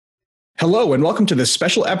Hello, and welcome to this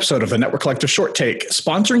special episode of the Network Collective Short Take.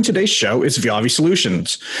 Sponsoring today's show is Viavi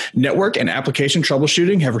Solutions. Network and application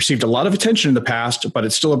troubleshooting have received a lot of attention in the past, but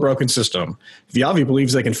it's still a broken system. Viavi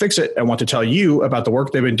believes they can fix it and want to tell you about the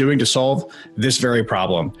work they've been doing to solve this very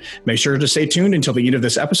problem. Make sure to stay tuned until the end of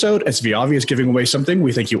this episode, as Viavi is giving away something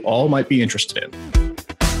we think you all might be interested in.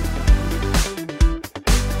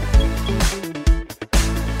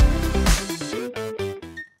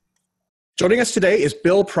 Joining us today is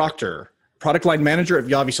Bill Proctor, Product Line Manager at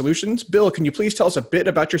Viavi Solutions. Bill, can you please tell us a bit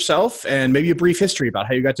about yourself and maybe a brief history about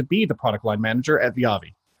how you got to be the Product Line Manager at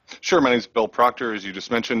Viavi? Sure. My name is Bill Proctor. As you just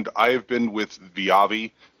mentioned, I've been with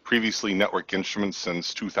Viavi, previously Network Instruments,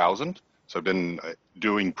 since 2000. So I've been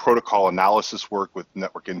doing protocol analysis work with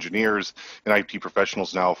network engineers and IT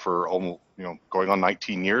professionals now for almost, going on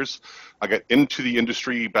 19 years. I got into the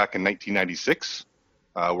industry back in 1996.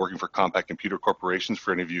 Working for Compaq Computer Corporations,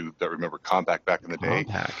 for any of you that remember Compaq back in the day.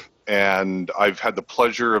 And I've had the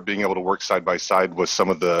pleasure of being able to work side by side with some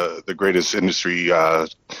of the greatest industry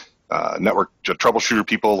network troubleshooter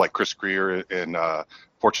people like Chris Greer and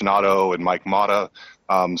Fortunato and Mike Mata.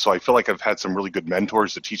 So I feel like I've had some really good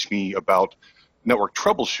mentors to teach me about network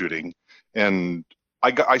troubleshooting. And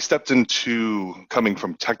I stepped into, coming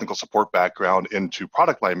from technical support background, into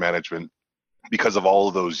product line management because of all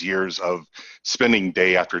of those years of spending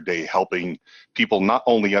day after day helping people not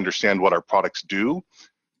only understand what our products do,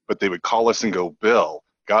 but they would call us and go, Bill,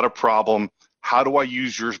 got a problem. How do I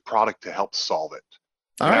use your product to help solve it?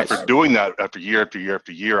 After doing that, after year after year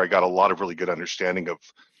after year, I got a lot of really good understanding of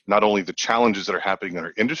not only the challenges that are happening in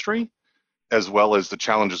our industry, as well as the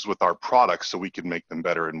challenges with our products so we can make them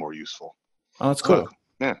better and more useful. Oh, that's cool.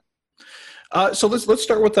 Yeah. So let's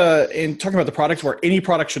start with in talking about the product where any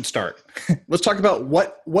product should start. Let's talk about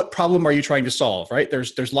what problem are you trying to solve, right?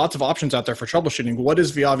 There's lots of options out there for troubleshooting. What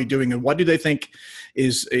is Viavi doing, and what do they think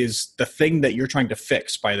is the thing that you're trying to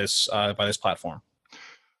fix by this platform?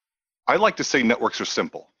 I like to say networks are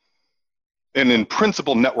simple. And in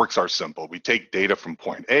principle, networks are simple. We take data from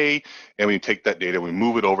point A, and we take that data, we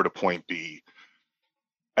move it over to point B.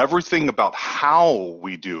 Everything about how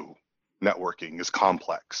we do networking is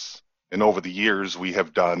complex. And over the years, we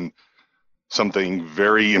have done something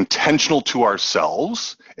very intentional to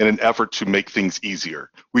ourselves in an effort to make things easier.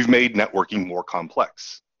 We've made networking more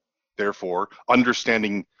complex. Therefore,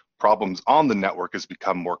 understanding problems on the network has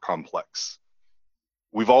become more complex.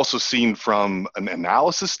 We've also seen, from an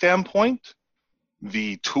analysis standpoint,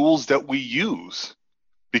 the tools that we use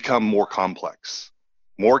become more complex,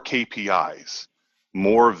 more KPIs,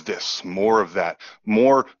 more of this, more of that,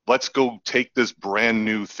 more, let's go take this brand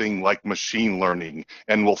new thing like machine learning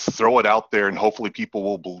and we'll throw it out there and hopefully people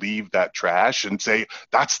will believe that trash and say,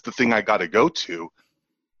 that's the thing I got to go to.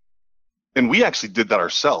 And we actually did that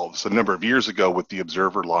ourselves a number of years ago with the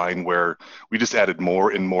Observer line, where we just added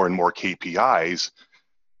more and more and more KPIs,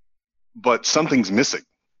 but something's missing.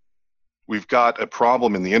 We've got a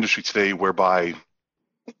problem in the industry today whereby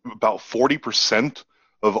about 40%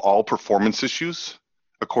 of all performance issues,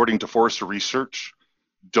 according to Forrester Research,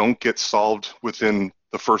 don't get solved within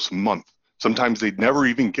the first month. Sometimes they never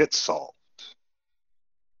even get solved.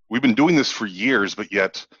 We've been doing this for years, but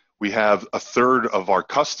yet we have a third of our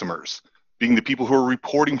customers being the people who are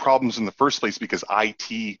reporting problems in the first place because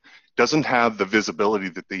IT doesn't have the visibility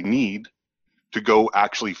that they need to go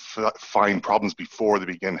actually find problems before they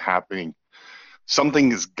begin happening.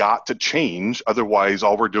 Something has got to change. Otherwise,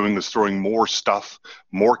 all we're doing is throwing more stuff,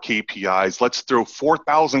 more KPIs. Let's throw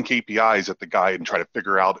 4,000 KPIs at the guy and try to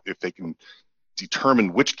figure out if they can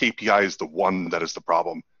determine which KPI is the one that is the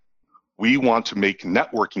problem. We want to make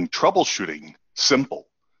networking troubleshooting simple,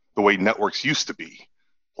 the way networks used to be.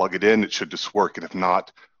 Plug it in, it should just work. And if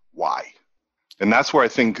not, why? And that's where I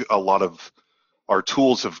think a lot of our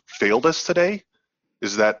tools have failed us today,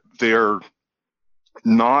 is that they're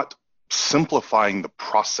not simplifying the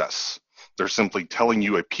process. They're simply telling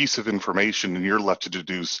you a piece of information and you're left to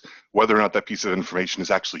deduce whether or not that piece of information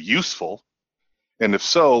is actually useful. And if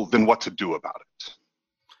so, then what to do about it.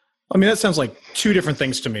 I mean, that sounds like two different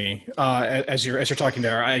things to me as you're talking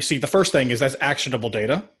there. I see the first thing is that's actionable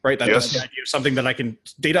data, right? That's the idea of something that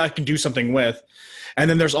I can do something with. And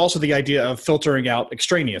then there's also the idea of filtering out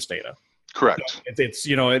extraneous data. Correct.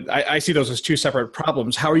 I see those as two separate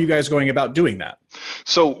problems. How are you guys going about doing that?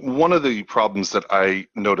 So one of the problems that I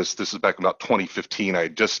noticed, this is back in about 2015, I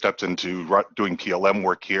had just stepped into doing PLM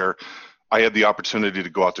work here. I had the opportunity to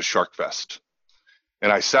go out to SharkFest.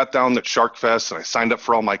 And I sat down at SharkFest and I signed up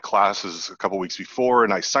for all my classes a couple weeks before,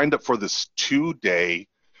 and I signed up for this 2-day,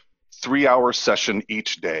 3-hour session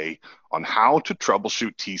each day on how to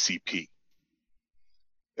troubleshoot TCP.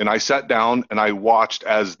 And I sat down and I watched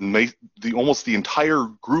as almost the entire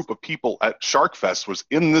group of people at SharkFest was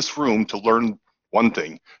in this room to learn one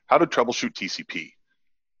thing: how to troubleshoot TCP.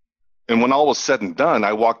 And when all was said and done,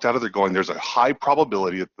 I walked out of there going, there's a high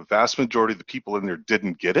probability that the vast majority of the people in there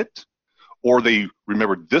didn't get it, or they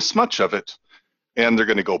remembered this much of it, and they're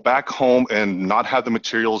going to go back home and not have the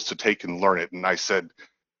materials to take and learn it. And I said,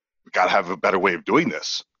 we got to have a better way of doing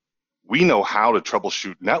this. We know how to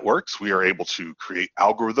troubleshoot networks. We are able to create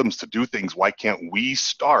algorithms to do things. Why can't we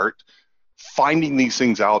start finding these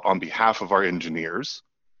things out on behalf of our engineers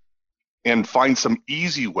and find some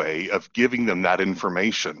easy way of giving them that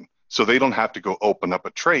information so they don't have to go open up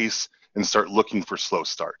a trace and start looking for slow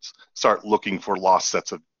starts, start looking for lost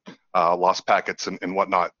sets of lost packets and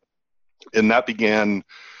whatnot. And that began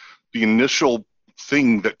the initial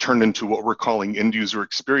thing that turned into what we're calling end user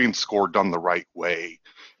experience score done the right way.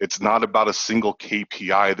 It's not about a single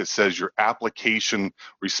KPI that says your application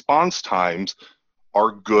response times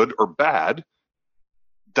are good or bad.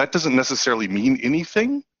 That doesn't necessarily mean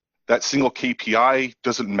anything. That single KPI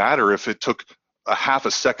doesn't matter if it took a half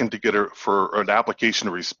a second to get for an application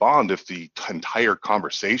to respond if the entire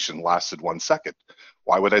conversation lasted 1 second.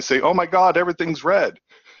 Why would I say, oh my God, everything's red?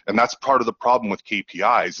 And that's part of the problem with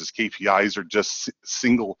KPIs, is KPIs are just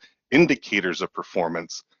single indicators of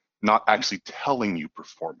performance, not actually telling you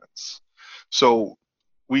performance. So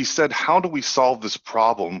we said, how do we solve this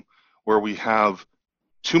problem where we have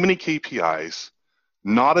too many KPIs,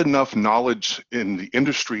 not enough knowledge in the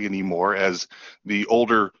industry anymore as the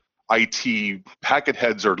older IT packet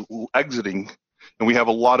heads are exiting, and we have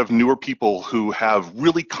a lot of newer people who have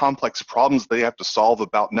really complex problems they have to solve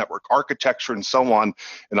about network architecture and so on,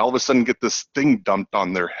 and all of a sudden get this thing dumped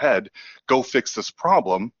on their head, go fix this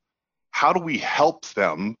problem. How do we help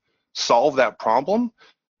them solve that problem?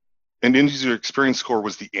 And end user experience score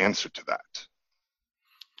was the answer to that.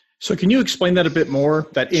 So can you explain that a bit more,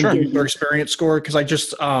 that Sure. end user experience score? Because I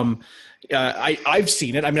just I've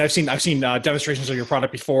seen it. I mean, I've seen demonstrations of your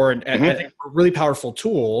product before, and I think it's a really powerful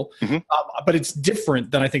tool. But it's different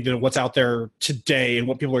than I think than what's out there today and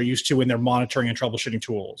what people are used to in their monitoring and troubleshooting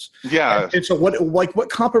tools. Yeah. And so what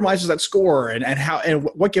compromises that score, and how, and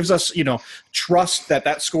what gives us trust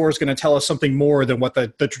that score is going to tell us something more than what the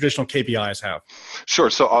traditional KPIs have?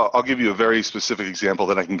 Sure. So I'll give you a very specific example,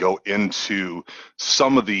 then I can go into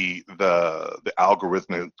some of the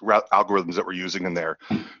algorithms that we're using in there.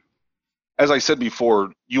 As I said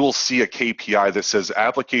before, you will see a KPI that says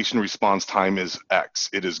application response time is X.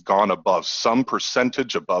 It has gone above some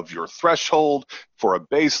percentage above your threshold for a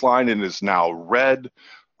baseline and is now red.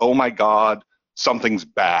 Oh my God, something's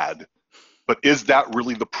bad. But is that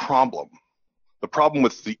really the problem? The problem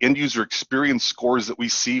with the end user experience scores that we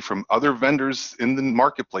see from other vendors in the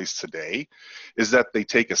marketplace today is that they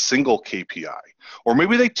take a single KPI, or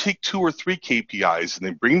maybe they take 2 or 3 KPIs and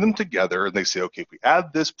they bring them together and they say, okay, if we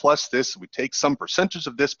add this plus this, we take some percentage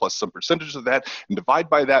of this plus some percentage of that and divide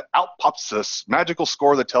by that, out pops this magical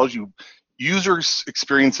score that tells you user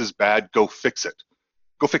experience is bad, go fix it.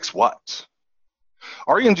 Go fix what?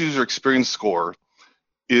 Our end user experience score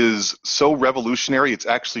is so revolutionary, it's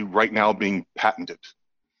actually right now being patented.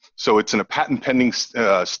 So it's in a patent pending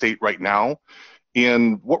state right now.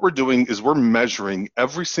 And what we're doing is we're measuring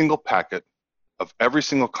every single packet of every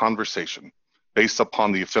single conversation based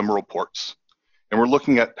upon the ephemeral ports. And we're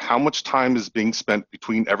looking at how much time is being spent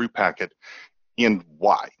between every packet and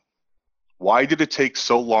why. Why did it take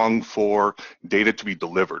so long for data to be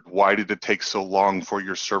delivered? Why did it take so long for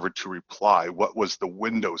your server to reply? What was the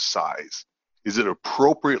window size? Is it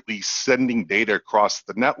appropriately sending data across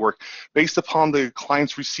the network based upon the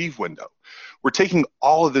client's receive window? We're taking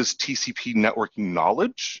all of this TCP networking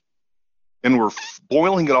knowledge and we're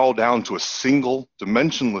boiling it all down to a single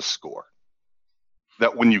dimensionless score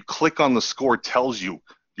that when you click on the score tells you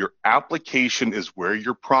your application is where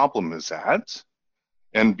your problem is at.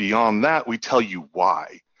 And beyond that, we tell you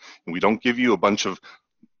why. And we don't give you a bunch of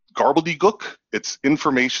gobbledygook. It's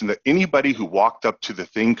information that anybody who walked up to the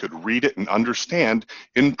thing could read it and understand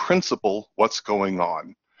in principle what's going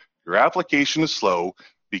on. Your application is slow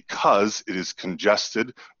because it is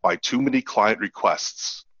congested by too many client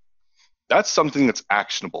requests. That's something that's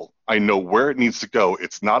actionable. I know where it needs to go.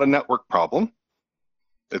 It's not a network problem.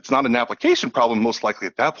 It's not an application problem, most likely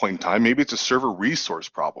at that point in time. Maybe it's a server resource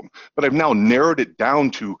problem. But I've now narrowed it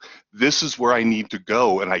down to this is where I need to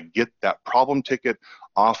go, and I get that problem ticket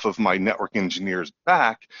off of my network engineer's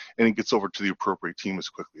back, and it gets over to the appropriate team as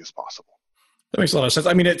quickly as possible. That makes a lot of sense.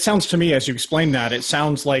 I mean, it sounds to me, as you explain that, it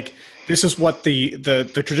sounds like this is what the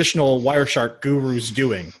traditional Wireshark guru's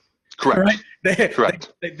doing. Correct. Right?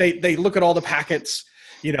 Correct. They look at all the packets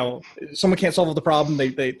you know, someone can't solve the problem.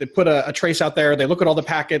 They put a trace out there. They look at all the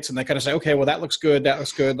packets and they kind of say, okay, well, that looks good. That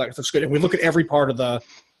looks good. That looks good. And we look at every part of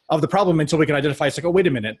the problem until we can identify. It's like, oh, wait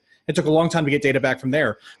a minute. It took a long time to get data back from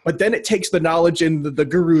there. But then it takes the knowledge in the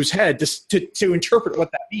guru's head to interpret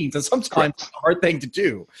what that means. And sometimes it's a hard thing to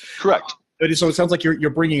do. Correct. So it sounds like you're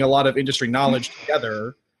bringing a lot of industry knowledge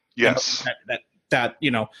together. Yes. That,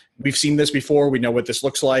 you know, we've seen this before. We know what this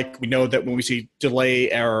looks like. We know that when we see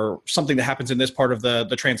delay or something that happens in this part of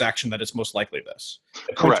the transaction, that it's most likely this.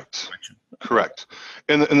 Correct.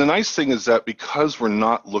 And the nice thing is that because we're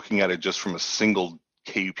not looking at it just from a single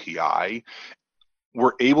KPI,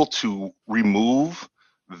 we're able to remove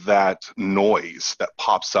that noise that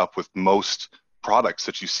pops up with most products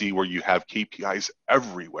that you see where you have KPIs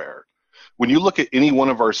everywhere. When you look at any one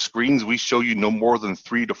of our screens, we show you no more than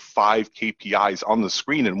 3 to 5 KPIs on the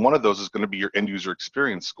screen, and one of those is going to be your end user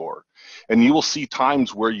experience score. And you will see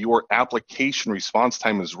times where your application response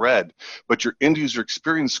time is red, but your end user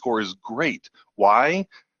experience score is great. Why?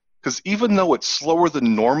 Because even though it's slower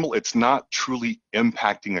than normal, it's not truly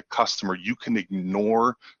impacting a customer. You can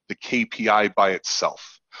ignore the KPI by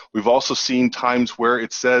itself. We've also seen times where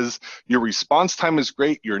it says your response time is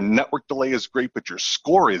great, your network delay is great, but your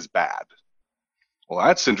score is bad. Well,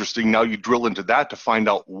 that's interesting. Now you drill into that to find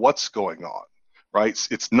out what's going on, right?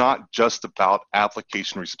 It's not just about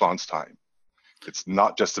application response time. It's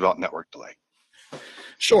not just about network delay.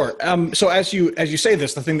 Sure. So as you say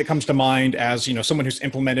this, the thing that comes to mind as, you know, someone who's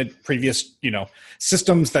implemented previous, you know,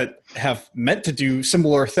 systems that have meant to do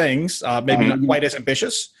similar things, maybe not quite as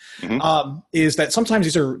ambitious, is that sometimes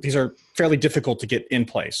these are fairly difficult to get in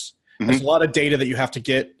place. There's a lot of data that you have to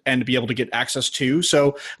get and to be able to get access to.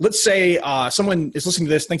 So let's say someone is listening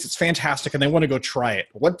to this, thinks it's fantastic, and they want to go try it.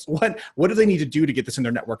 What do they need to do to get this in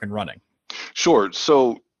their network and running? Sure.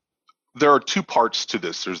 So there are 2 parts to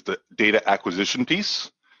this. There's the data acquisition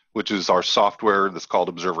piece, which is our software that's called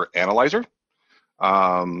Observer Analyzer.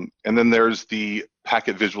 And then there's the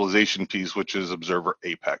packet visualization piece, which is Observer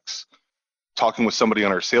Apex. Talking with somebody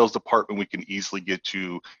on our sales department, we can easily get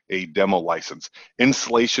you a demo license.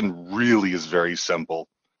 Installation really is very simple.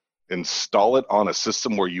 Install it on a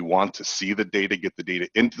system where you want to see the data, get the data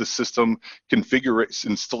into the system.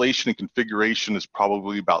 Installation and configuration is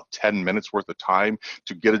probably about 10 minutes worth of time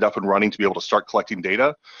to get it up and running to be able to start collecting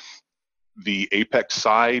data. The Apex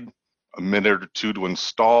side, a minute or 2 to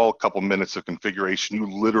install, a couple minutes of configuration. You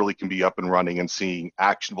literally can be up and running and seeing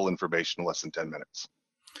actionable information in less than 10 minutes.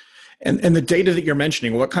 And the data that you're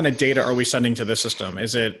mentioning, what kind of data are we sending to the system?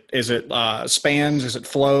 Is it spans? Is it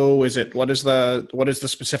flow? What is the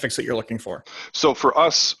specifics that you're looking for? So for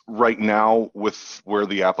us right now, with where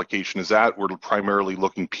the application is at, we're primarily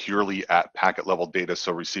looking purely at packet level data.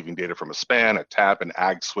 So receiving data from a span, a tap, an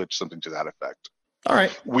AG switch, something to that effect. All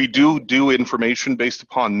right. We do information based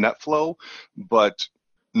upon NetFlow, but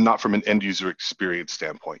not from an end user experience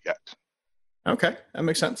standpoint yet. Okay, that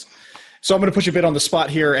makes sense. So I'm going to put you a bit on the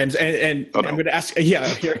spot here, and I'm going to ask. Yeah,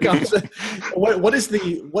 here it comes. What is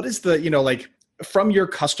the you know, like, from your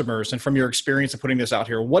customers and from your experience of putting this out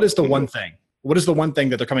here? What is the one thing? What is the one thing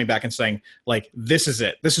that they're coming back and saying, like, this is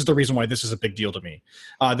it? This is the reason why this is a big deal to me.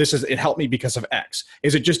 It helped me because of X.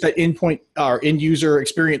 Is it just that endpoint or end user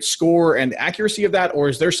experience score and the accuracy of that, or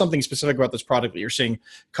is there something specific about this product that you're seeing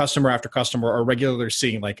customer after customer or regularly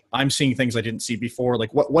seeing? Like, I'm seeing things I didn't see before.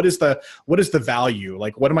 Like, what is the value?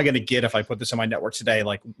 Like, what am I going to get if I put this in my network today?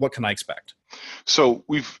 Like, what can I expect? So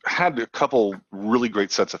we've had a couple really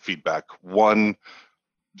great sets of feedback. One,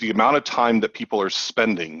 the amount of time that people are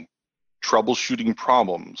spending troubleshooting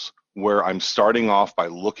problems where I'm starting off by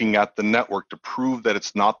looking at the network to prove that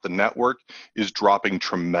it's not the network is dropping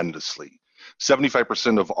tremendously.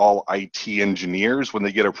 75% of all IT engineers, when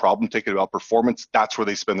they get a problem ticket about performance, that's where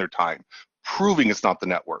they spend their time, proving it's not the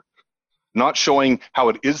network. Not showing how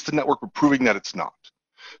it is the network, but proving that it's not.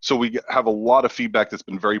 So we have a lot of feedback that's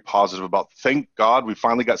been very positive about, thank God we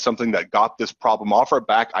finally got something that got this problem off our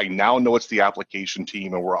back. I now know it's the application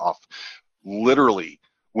team and we're off. Literally,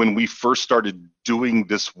 when we first started doing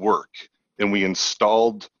this work and we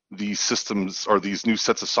installed these systems or these new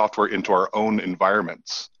sets of software into our own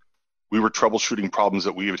environments, we were troubleshooting problems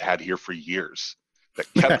that we had had here for years that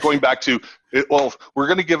kept going back to, well, we're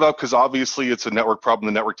going to give up because obviously it's a network problem.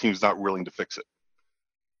 The network team's not willing to fix it.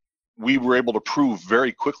 We were able to prove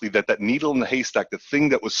very quickly that that needle in the haystack, the thing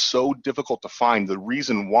that was so difficult to find, the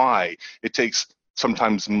reason why it takes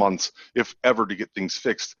sometimes months, if ever, to get things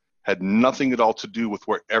fixed, had nothing at all to do with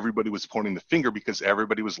where everybody was pointing the finger because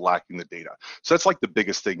everybody was lacking the data. So that's like the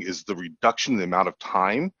biggest thing, is the reduction in the amount of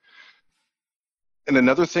time. And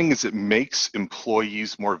another thing is it makes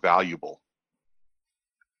employees more valuable.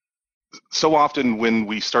 so often when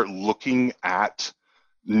we start looking at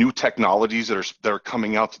new technologies that are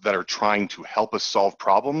coming out that are trying to help us solve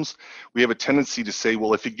problems, we have a tendency to say,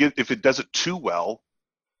 well, if it does it too well,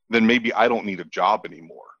 then maybe I don't need a job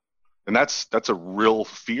anymore. And that's a real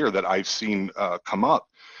fear that I've seen come up.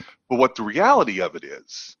 But what the reality of it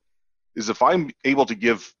is if I'm able to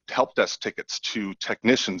give help desk tickets to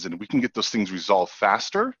technicians and we can get those things resolved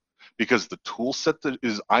faster because the tool set that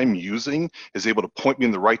I'm using is able to point me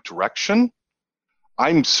in the right direction,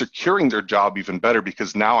 I'm securing their job even better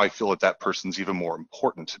because now I feel that person's even more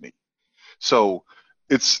important to me. So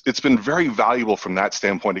it's been very valuable from that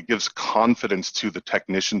standpoint. It gives confidence to the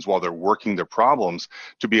technicians while they're working their problems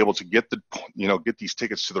to be able to get these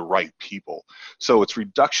tickets to the right people. So it's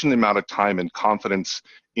reduction in the amount of time and confidence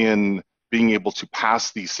in being able to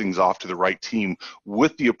pass these things off to the right team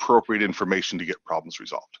with the appropriate information to get problems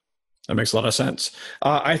resolved. That makes a lot of sense.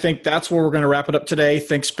 I think that's where we're going to wrap it up today.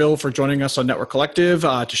 Thanks, Bill, for joining us on Network Collective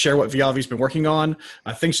to share what Viavi's been working on.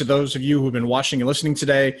 Thanks to those of you who've been watching and listening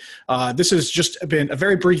today. This has just been a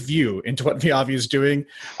very brief view into what Viavi is doing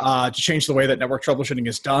to change the way that network troubleshooting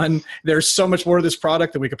is done. There's so much more of this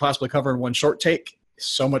product that we could possibly cover in one short take.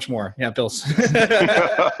 So much more. Yeah, Bill. So,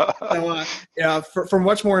 for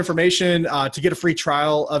much more information, to get a free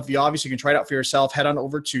trial of Viavi, so you can try it out for yourself, head on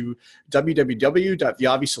over to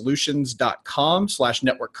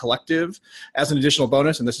www.viavisolutions.com/network collective. As an additional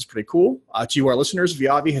bonus, and this is pretty cool, to you, our listeners,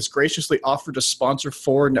 Viavi has graciously offered to sponsor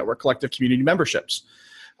 4 Network Collective community memberships.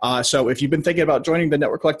 So if you've been thinking about joining the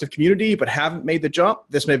Network Collective community but haven't made the jump,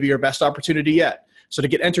 this may be your best opportunity yet. So to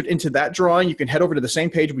get entered into that drawing, you can head over to the same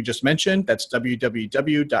page we just mentioned. That's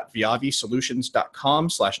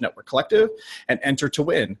www.viavisolutions.com/network collective and enter to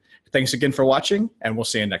win. Thanks again for watching, and we'll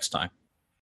see you next time.